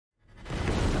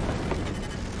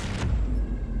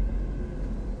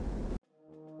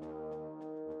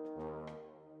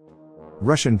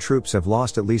Russian troops have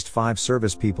lost at least 5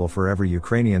 service people for every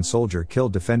Ukrainian soldier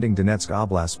killed defending Donetsk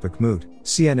Oblast's Bakhmut,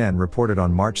 CNN reported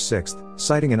on March 6,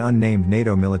 citing an unnamed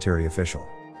NATO military official.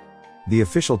 The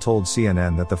official told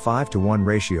CNN that the 5-to-1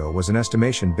 ratio was an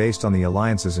estimation based on the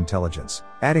alliance's intelligence,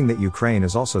 adding that Ukraine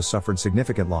has also suffered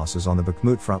significant losses on the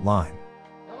Bakhmut front line.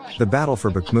 The battle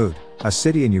for Bakhmut, a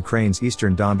city in Ukraine's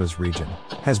eastern Donbas region,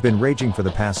 has been raging for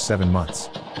the past 7 months.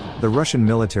 The Russian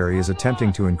military is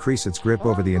attempting to increase its grip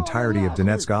over the entirety of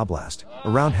Donetsk Oblast,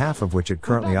 around half of which it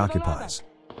currently occupies.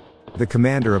 The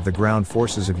commander of the ground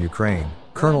forces of Ukraine,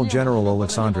 Colonel General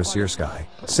Oleksandr Syrsky,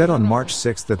 said on March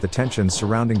 6 that the tensions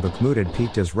surrounding Bakhmut had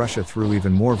peaked as Russia threw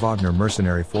even more Wagner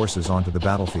mercenary forces onto the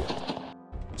battlefield.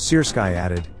 Syrsky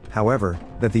added, however,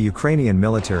 that the Ukrainian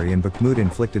military in Bakhmut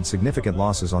inflicted significant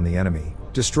losses on the enemy,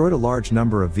 destroyed a large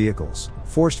number of vehicles,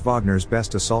 forced Wagner's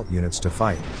best assault units to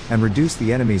fight, and reduced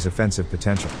the enemy's offensive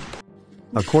potential.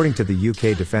 According to the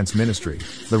UK Defense Ministry,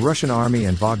 the Russian army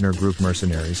and Wagner Group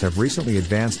mercenaries have recently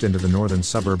advanced into the northern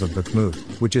suburb of Bakhmut,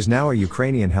 which is now a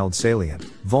Ukrainian-held salient,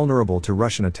 vulnerable to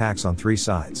Russian attacks on 3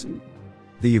 sides.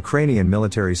 The Ukrainian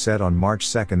military said on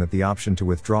March 2 that the option to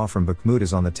withdraw from Bakhmut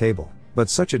is on the table, but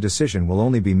such a decision will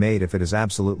only be made if it is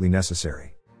absolutely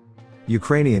necessary.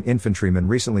 Ukrainian infantrymen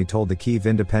recently told the Kyiv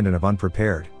Independent of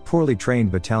unprepared, poorly trained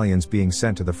battalions being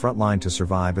sent to the front line to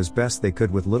survive as best they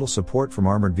could with little support from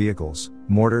armored vehicles,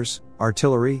 mortars,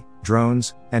 artillery,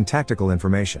 drones, and tactical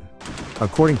information.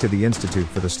 According to the Institute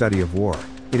for the Study of War,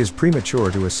 it is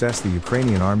premature to assess the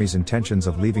Ukrainian army's intentions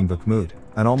of leaving Bakhmut,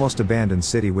 an almost abandoned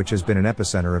city which has been an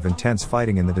epicenter of intense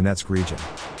fighting in the Donetsk region.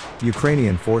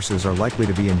 Ukrainian forces are likely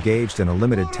to be engaged in a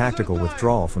limited tactical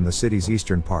withdrawal from the city's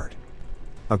eastern part.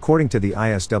 According to the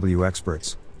ISW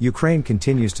experts, Ukraine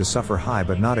continues to suffer high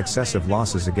but not excessive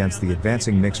losses against the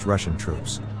advancing mixed Russian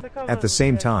troops. At the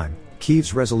same time,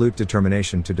 Kyiv's resolute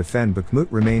determination to defend Bakhmut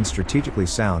remains strategically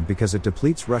sound because it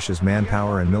depletes Russia's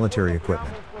manpower and military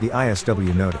equipment, the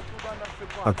ISW noted.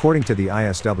 According to the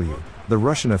ISW, the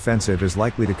Russian offensive is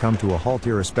likely to come to a halt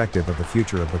irrespective of the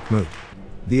future of Bakhmut.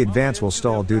 The advance will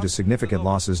stall due to significant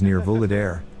losses near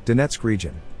Volodar, Donetsk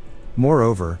region.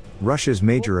 Moreover, Russia's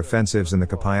major offensives in the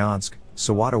Kupiansk,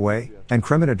 Sawatovay, and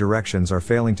Kreminna directions are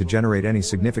failing to generate any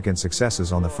significant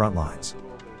successes on the front lines.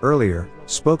 Earlier,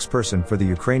 spokesperson for the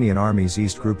Ukrainian Army's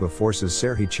East Group of Forces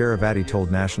Serhiy Cherevati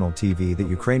told national TV that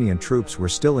Ukrainian troops were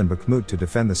still in Bakhmut to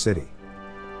defend the city.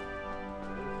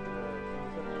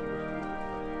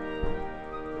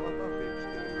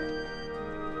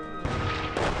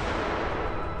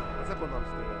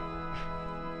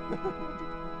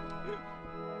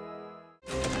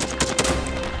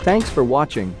 Thanks for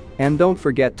watching, and don't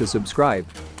forget to subscribe.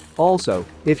 Also,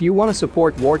 if you want to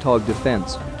support Warthog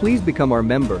Defense, please become our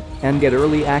member and get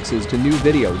early access to new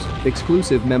videos,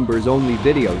 exclusive members-only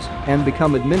videos, and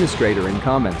become administrator in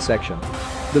comment section.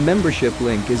 The membership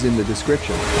link is in the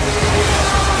description. Rescues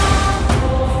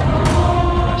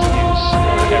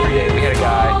every day. We had a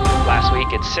guy last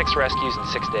week at 6 rescues in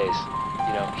 6 days.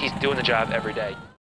 You know, he's doing the job every day.